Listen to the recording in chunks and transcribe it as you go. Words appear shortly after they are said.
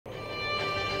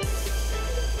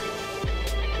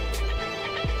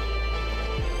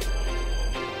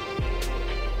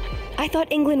I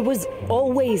thought England was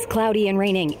always cloudy and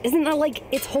raining. Isn't that like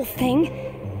its whole thing?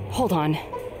 Hold on.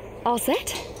 All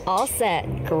set? All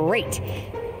set. Great.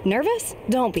 Nervous?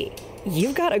 Don't be.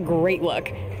 You've got a great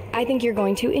look. I think you're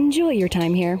going to enjoy your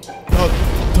time here.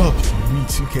 WWE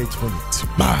 2K22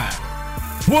 MyRise.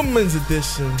 Women's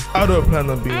edition. I don't plan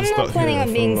on being stuck here. I'm not planning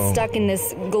on being stuck in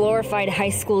this glorified high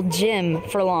school gym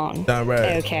for long. Damn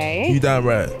right. Okay. You damn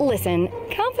right. Listen,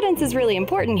 confidence is really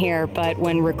important here, but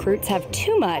when recruits have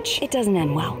too much, it doesn't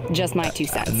end well. Just my 2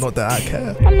 cents. Not that I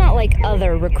care. I'm not like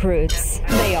other recruits.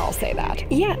 They all say that.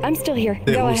 Yeah, I'm still here.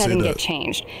 They Go all ahead say and that. get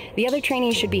changed. The other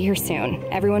trainees should be here soon.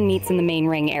 Everyone meets in the main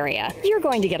ring area. You're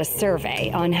going to get a survey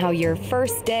on how your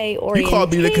first day orientation You can't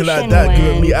be looking like that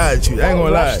giving me attitude. I ain't gonna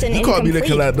lie. Rushed and You can't be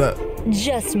looking like incomplete. that.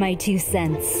 Just my 2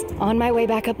 cents. On my way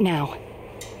back up now.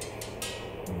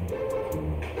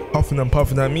 Puffing and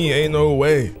puffing at me, ain't no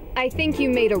way. I think you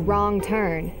made a wrong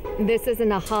turn. This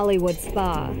isn't a Hollywood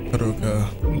spa. I don't care.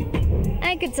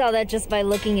 I could tell that just by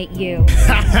looking at you.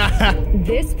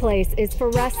 This place is for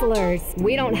wrestlers.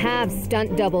 We don't have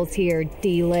stunt doubles here,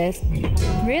 D-list.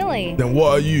 Really? Then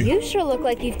what are you? You sure look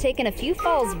like you've taken a few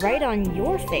falls right on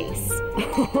your face.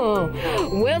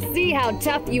 We'll see how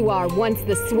tough you are once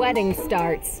the sweating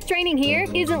starts. Training here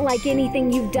isn't like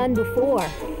anything you've done before.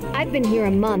 I've been here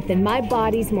a month and my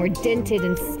body's more dented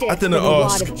and stiff I didn't with a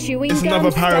lot ask. of chewing It's gum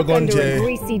another stuck Paragon, under Jay. a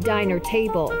greasy diner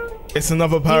table. It's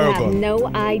another You have Paragon. no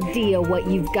idea what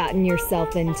you've gotten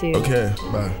yourself into. Okay,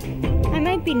 bye. I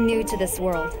might be new to this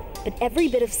world, but every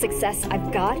bit of success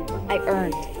I've got, I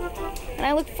earned. And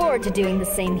I look forward to doing the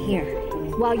same here.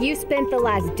 While you spent the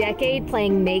last decade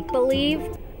playing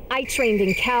make-believe, I trained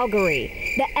in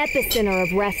Calgary, the epicenter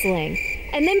of wrestling,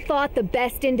 and then fought the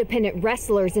best independent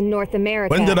wrestlers in North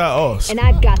America. When did I ask? And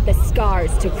I've got the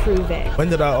scars to prove it. When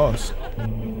did I ask?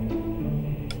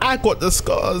 I got the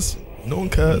scars. No one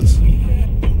cares.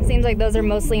 Seems like those are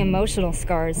mostly emotional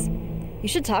scars. You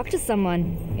should talk to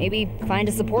someone. Maybe find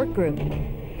a support group.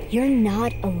 You're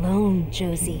not alone,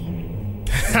 Josie.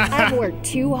 I've worked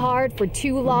too hard for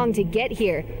too long to get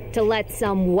here to let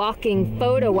some walking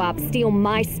photo op steal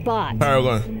my spot.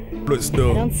 Paragon. Look I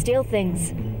still. don't steal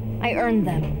things. I earn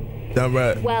them. Damn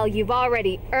right. Well, you've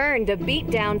already earned a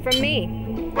beatdown from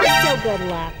me. So good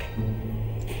luck.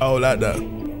 I would like that.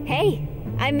 Hey,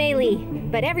 I'm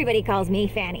Maylee, but everybody calls me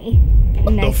Fanny.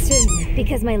 Nice to,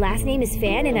 because my last name is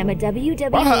Fan and I'm a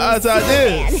WWE Why her eyes like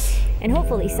fan. this? And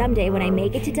hopefully someday when I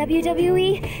make it to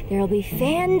WWE, there'll be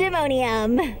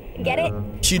fandemonium. Get it?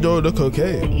 She don't look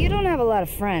okay. You don't have a lot of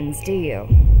friends, do you?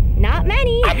 Not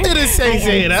many. I didn't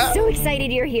say I'm that. so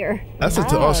excited you're here. That's what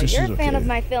to ask if she's You're a fan okay. of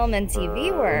my film and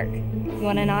TV work. You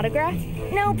want an autograph?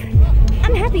 Nope.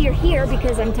 I'm happy you're here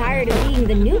because I'm tired of being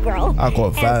the new girl. I got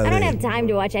And fired. I don't have time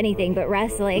to watch anything but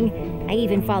wrestling. I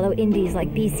even follow indies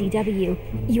like BCW.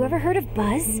 You ever heard of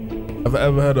Buzz? Have I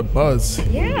ever heard of Buzz?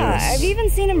 Yeah, Yes. I've even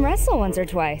seen him wrestle once or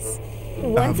twice.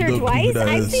 Once have or no clue twice? who that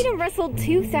I've is. seen him wrestle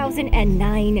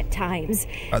 2009 times.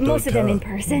 I don't Most of them care. in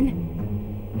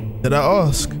person. Did I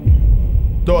ask?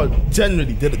 Dog,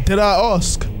 generally, did I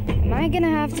ask? Am I gonna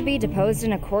have to be deposed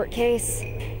in a court case?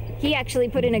 He actually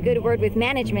put in a good word with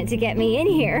management to get me in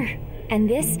here. And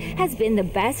this has been the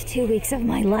best 2 weeks of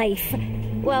my life.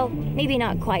 Well, maybe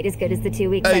not quite as good as the 2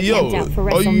 weeks Hey, I yo, camped out for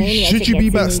are you- WrestleMania should you be tickets in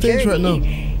New backstage right Jersey.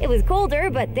 now? It was colder,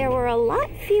 but there were a lot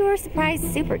fewer surprise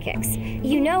super kicks.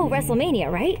 You know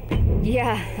WrestleMania, right?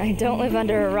 Yeah, I don't live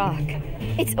under a rock.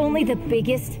 It's only the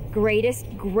biggest, greatest,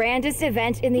 grandest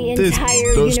event in the This-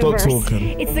 entire don't stop universe.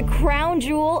 talking. It's the crown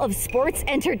jewel of sports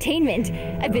entertainment.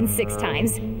 I've been 6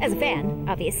 times, as a fan,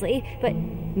 obviously, but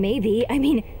maybe,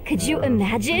 could you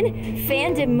imagine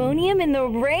Fandemonium in the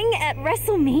ring at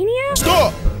WrestleMania?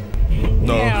 Stop!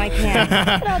 No. No, I can't.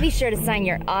 But I'll be sure to sign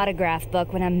your autograph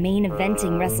book when I'm main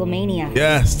eventing WrestleMania.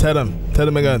 Yes, tell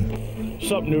him again.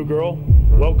 Sup, new girl?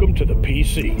 Welcome to the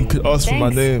PC. You could ask for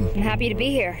my Thanks. name. I'm happy to be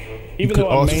here. Even could though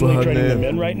I'm ask for mainly her training the name.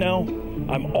 men right now,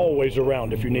 I'm always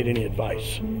around if you need any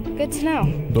advice. Good to know.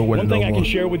 Don't want One no thing I more. can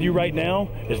share with you right now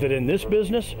is that in this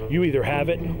business, you either have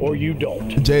it or you don't.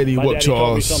 JD, My watch daddy your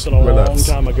told me ass. something a Relax.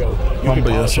 long time ago. You Humble can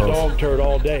polish a yourself. dog turd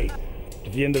all day.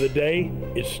 At the end of the day,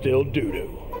 it's still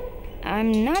doo-doo.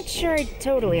 I'm not sure I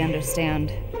totally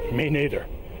understand. Me neither.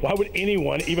 Why would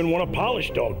anyone even want to polish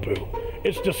dog poo?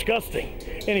 It's disgusting.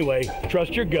 Anyway,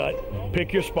 trust your gut,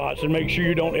 pick your spots, and make sure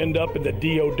you don't end up in the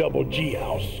D-O-double-G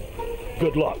house.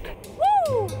 Good luck.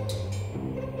 Woo!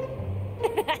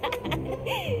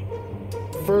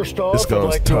 First This off, I'd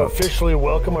girl's like to tough. officially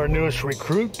welcome our newest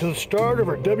recruit to the start of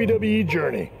our WWE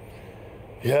journey.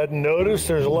 If you hadn't noticed,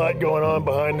 there's a lot going on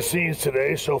behind the scenes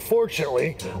today, so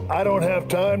fortunately, I don't have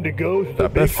time to go through the I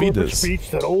bet big corporate feeders. speech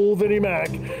that old Vinnie Mac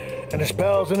and his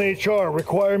pals in HR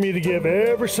require me to give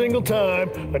every single time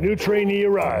a new trainee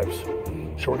arrives.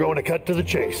 So we're going to cut to the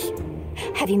chase.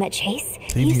 Have you met Chase?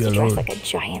 Leave He used me to dress alone. like a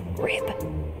giant rib.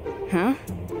 Huh?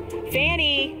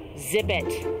 Fanny, zip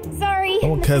it. Sorry. No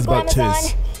one cares Mrs. about Glamazon.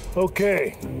 Chase.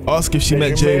 Okay, Ask if she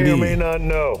met as you Jay may or may Lee. not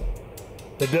know,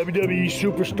 the WWE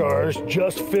Superstars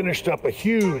just finished up a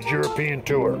huge European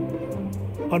tour.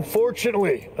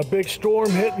 Unfortunately, a big storm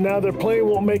hit and now their plane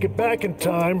won't make it back in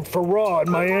time for Raw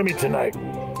in Miami tonight.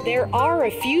 There are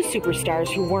a few superstars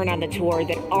who weren't on the tour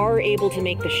that are able to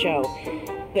make the show.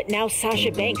 But now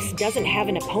Sasha Banks doesn't have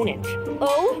an opponent.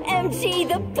 OMG,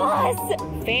 the boss!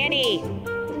 Fanny!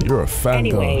 You're a fan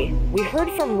Anyway, girl. we heard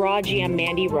from Raw GM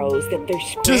Mandy Rose that they're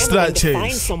Just scrambling like to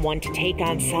find Chase. someone to take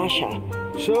on Sasha.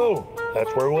 So, that's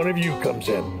where one of you comes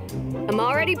in. I'm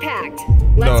already packed.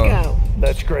 Let's No. go.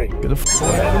 That's great. Get the f-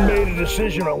 I haven't made a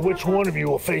decision on which one of you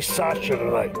will face Sasha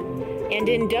tonight. And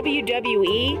in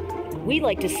WWE, we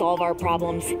like to solve our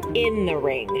problems in the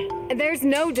ring. There's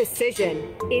no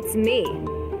decision. It's me.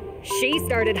 She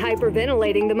started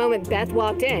hyperventilating the moment Beth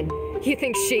walked in. You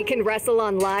think she can wrestle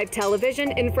on live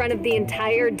television in front of the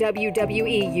entire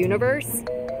WWE universe?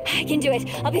 I can do it.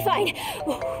 I'll be fine.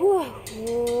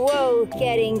 Whoa,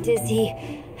 getting dizzy.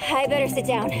 I better sit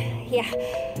down. Yeah,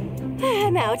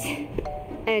 I'm out.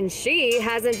 And she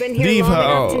hasn't been here Leave long her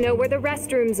enough to out. know where the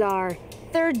restrooms are.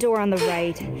 Third door on the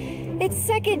right. It's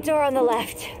second door on the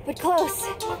left, but close.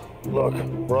 Look,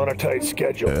 we're on a tight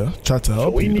schedule. Yeah, try to So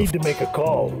help we you. need to make a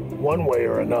call, one way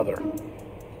or another.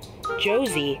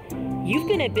 Josie, you've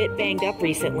been a bit banged up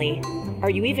recently. Are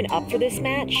you even up for this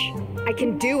match? I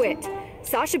can do it.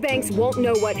 Sasha Banks won't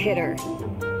know what hit her.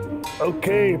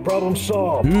 Okay, problem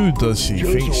solved. Who does she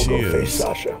Josie think she will go face is?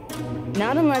 Sasha.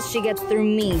 Not unless she gets through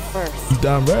me first. You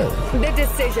damn right. The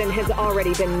decision has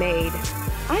already been made.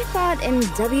 I thought in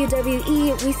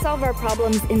WWE we solve our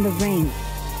problems in the ring.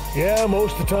 Yeah,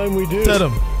 most of the time we do. Tell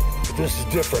him. But this is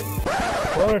different.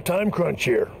 We're on a time crunch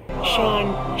here.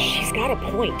 Sean, she's got a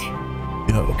point.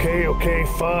 Yeah. Okay,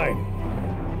 fine.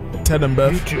 Tell him, You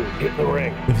Beth. two, get in the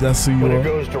ring. If that's who you Winner are.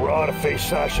 goes to Raw to face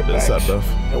Sasha That's Banks. that,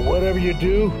 Beth. And whatever you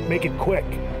do, make it quick.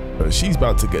 But she's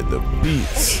about to get the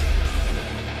beats.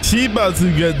 She about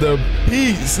to get the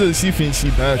beats. Look, she thinks she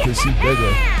bad because she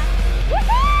bigger.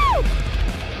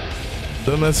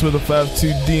 Don't mess with the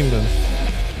 5'2" demon.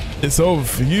 It's over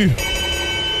for you.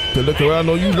 Can look around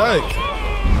all you like.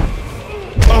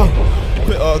 Oh,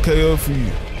 quick RKO for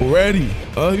you. Already.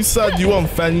 Whose side do you want,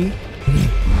 Fanny?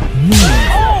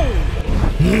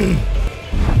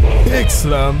 Big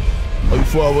slam. Oh, you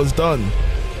thought I was done.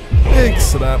 Big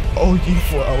slam. Oh, you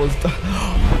thought I was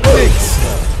done. Big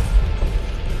slam.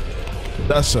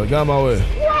 Sasha, get out of my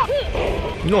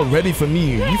way. You're not ready for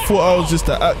me. You thought I was just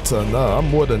an actor. Nah, I'm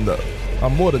more than that.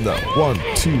 I'm more than that. 1,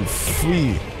 2,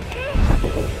 3.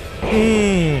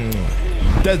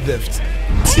 Deadlift.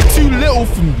 She's too little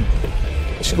for me.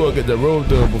 She gotta get the roll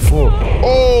though before.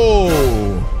 Oh!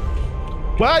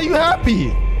 Why are you happy?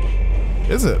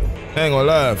 Is it? I ain't gonna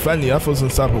lie, Fanny, I feel some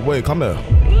type of way. Come here.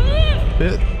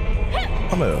 Bit.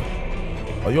 Come here.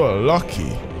 Oh, you're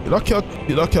lucky.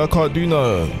 You're lucky I can't do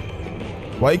nothing.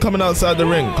 Why are you coming outside the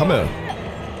ring? Come here.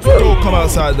 Don't come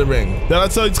outside the ring. Did I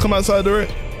tell you to come outside the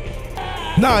ring?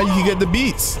 Nah, you can get the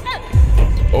beats.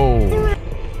 Oh.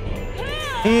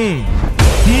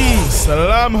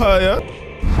 Salam her, yeah?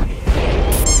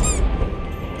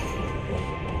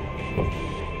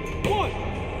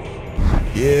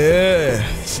 Yeah.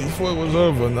 She thought it was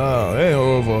over. Nah, it ain't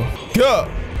over. Go.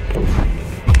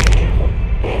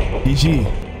 PG,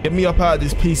 get me up out of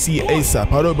this PC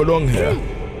ASAP. I don't belong here.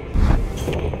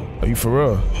 Are you for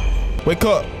real? Wake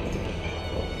up.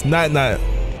 Night.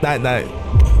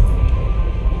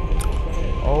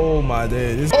 Oh my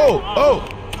days. Oh.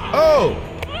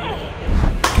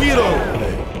 Keto.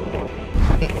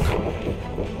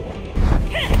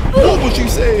 What was you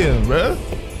saying, bruh?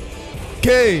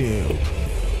 Cave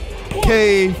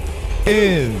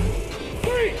in.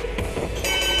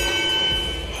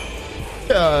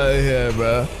 Get out of here,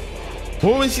 bruh.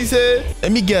 What was she saying?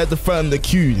 Let me get at the front of the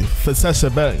queue for Sasha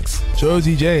Banks.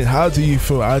 Josie Jane, how do you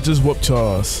feel? I just whooped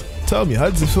your ass. Tell me, how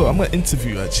does it feel? I'm gonna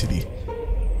interview actually.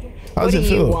 How What does do it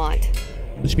feel? you want?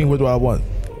 What do you mean, what do I want?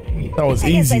 That was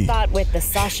I guess I easy. thought with the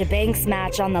Sasha Banks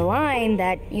match on the line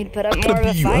that you'd put up more of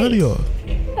a Beat you fight. earlier.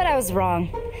 But I was wrong.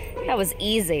 That was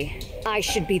easy. I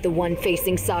should be the one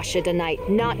facing Sasha tonight,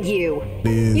 not you.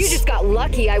 Please. You just got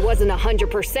lucky I wasn't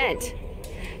 100%.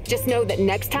 Just know that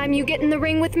next time you get in the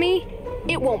ring with me,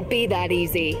 it won't be that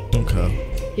easy.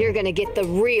 Okay. You're gonna get the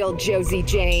real Josie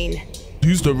Jane.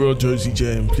 Who's the real Josie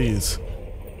Jane, please?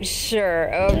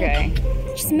 Sure, okay.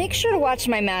 Just make sure to watch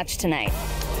my match tonight.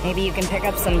 Maybe you can pick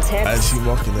up some tips. Actually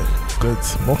mocking it. Good.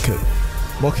 Mock it.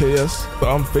 Mock it, yes.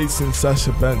 But I'm facing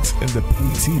Sasha Banks in the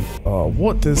PT. Oh,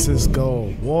 what does this girl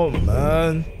want,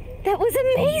 man? That was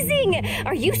amazing!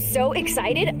 Are you so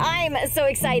excited? I'm so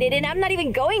excited, and I'm not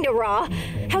even going to Raw.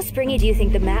 How springy do you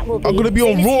think the mat will be? I'm gonna be on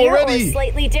Same as Raw here already. Or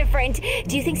slightly different.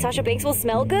 Do you think Sasha Banks will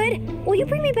smell good? Will you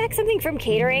bring me back something from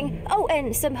catering? Oh,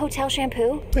 and some hotel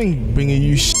shampoo? I ain't bringing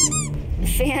you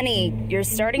Fanny, you're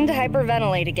starting to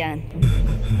hyperventilate again.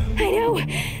 I know.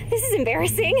 This is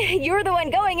embarrassing. You're the one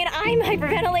going, and I'm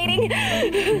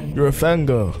hyperventilating. You're a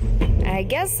fangirl. I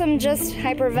guess I'm just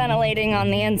hyperventilating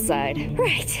on the inside.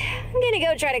 Right. I'm gonna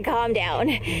go try to calm down.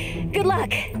 Good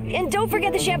luck. And don't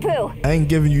forget the shampoo. I ain't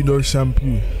giving you no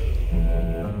shampoo.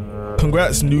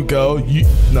 Congrats, new girl.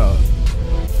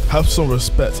 Have some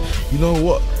respect. You know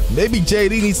what? Maybe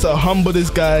JD needs to humble this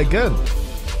guy again.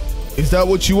 Is that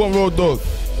what you want, Road Dogg?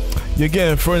 You're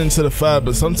getting thrown into the fire,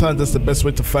 but sometimes that's the best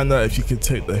way to find out if you can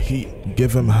take the heat.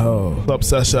 Give him hell. What's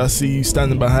up, Sasha? I see you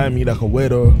standing behind me like a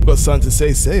weirdo. Got something to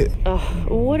say? Say it.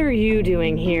 What are you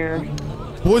doing here?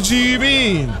 What do you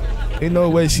mean? Ain't no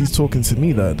way she's talking to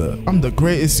me like that. I'm the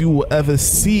greatest you will ever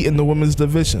see in the women's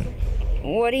division.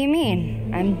 What do you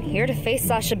mean? I'm here to face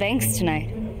Sasha Banks tonight.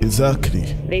 Exactly.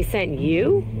 They sent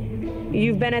you?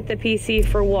 You've been at the PC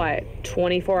for what,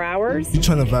 24 hours? You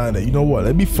trying to violate? You know what?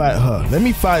 Let me fight her. Let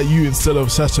me fight you instead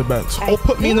of Sasha Banks. Or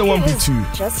put me in a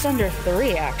 1v2. Just under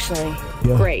 3, actually.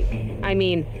 Yeah. Great. I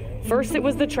mean, first it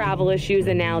was the travel issues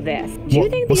and now this. Do you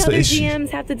think the other GMs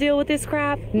have to deal with this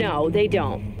crap? No, they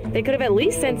don't. They could have at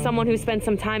least sent someone who spent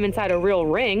some time inside a real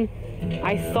ring.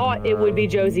 I thought it would be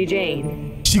Josie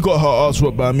Jane. She got her ass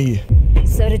whooped by me.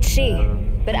 So did she.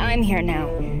 But I'm here now,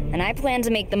 and I plan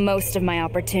to make the most of my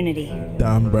opportunity.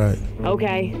 Damn right.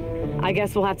 Okay, I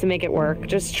guess we'll have to make it work.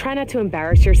 Just try not to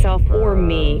embarrass yourself or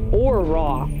me or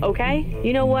Raw, okay?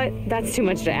 You know what? That's too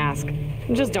much to ask.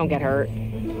 Just don't get hurt.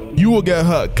 You will get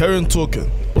hurt. Carry on talking.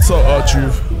 What's up,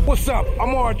 R-Truth? What's up?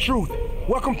 I'm R-Truth.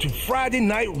 Welcome to Friday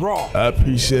Night Raw. I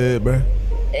appreciate it, man.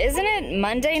 Isn't it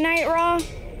Monday Night Raw?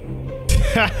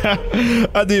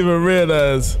 I didn't even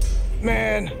realize.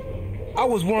 Man, I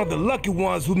was one of the lucky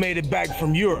ones who made it back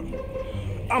from Europe.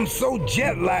 I'm so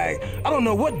jet lagged, I don't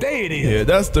know what day it is. Yeah,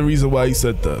 that's the reason why you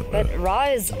said that. But Raw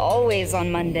is always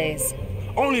on Mondays.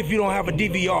 Only if you don't have a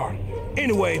DVR.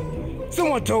 Anyway,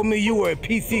 someone told me you were a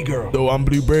PC girl. No, I'm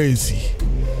Blue Brazy.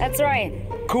 That's right.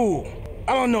 Cool.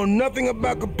 I don't know nothing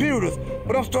about computers,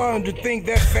 but I'm starting to think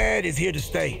that fad is here to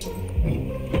stay.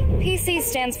 PC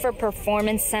stands for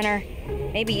Performance Center.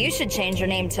 Maybe you should change your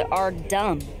name to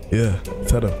R-Dumb. Yeah,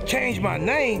 tell them. Change my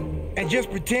name and just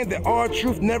pretend that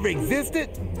R-Truth never existed?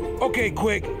 Okay,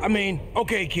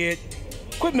 okay, kid.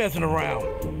 Quit messing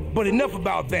around. But enough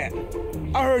about that.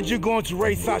 I heard you're going to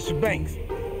race Sasha Banks.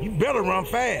 You better run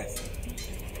fast.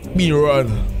 Me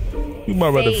run. You my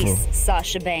running for? Face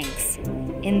Sasha Banks.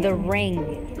 In the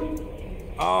ring.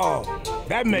 Oh,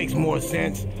 that makes more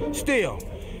sense. Still,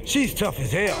 she's tough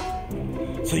as hell.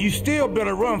 So you still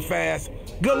better run fast.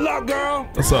 Good luck, girl.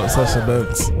 What's up, Sasha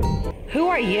Banks? Who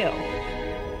are you?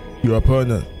 Your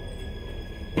opponent.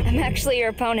 I'm actually your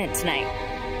opponent tonight.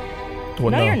 What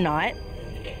No, now? you're not.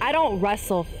 I don't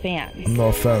wrestle fans. I'm not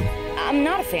a fan. I'm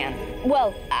not a fan.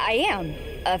 Well, I am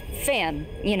a fan,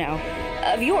 you know,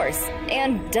 of yours.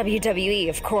 And WWE,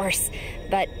 of course.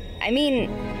 But, I mean,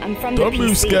 I'm from the PC. Don't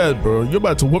be scared, bro. You're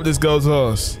about to whoop this girl's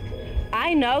ass.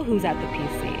 I know who's at the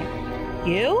PC.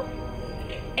 You?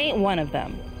 Ain't one of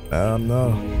them.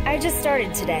 No. I just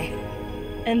started today.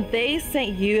 And they sent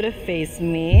you to face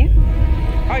me?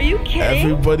 Are you kidding?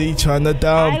 Everybody trying to I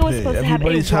was downplay. supposed to have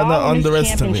Everybody a trying to Raw Women's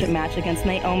underestimate. Championship match against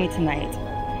Naomi tonight.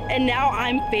 And now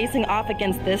I'm facing off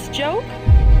against this joke?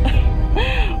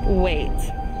 Wait,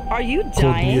 are you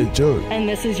Called me a dying? joke. And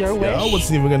this is your wish? Yeah, I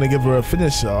wasn't even gonna give her a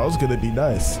finisher. I was gonna be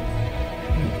nice.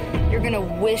 You're gonna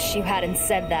wish you hadn't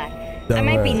said that. Damn I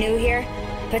might be right. new here,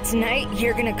 but tonight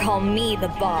you're gonna call me the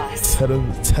boss. Tell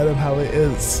him how it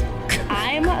is.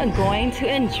 I'm going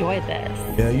to enjoy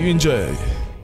this. Yeah, you enjoy it.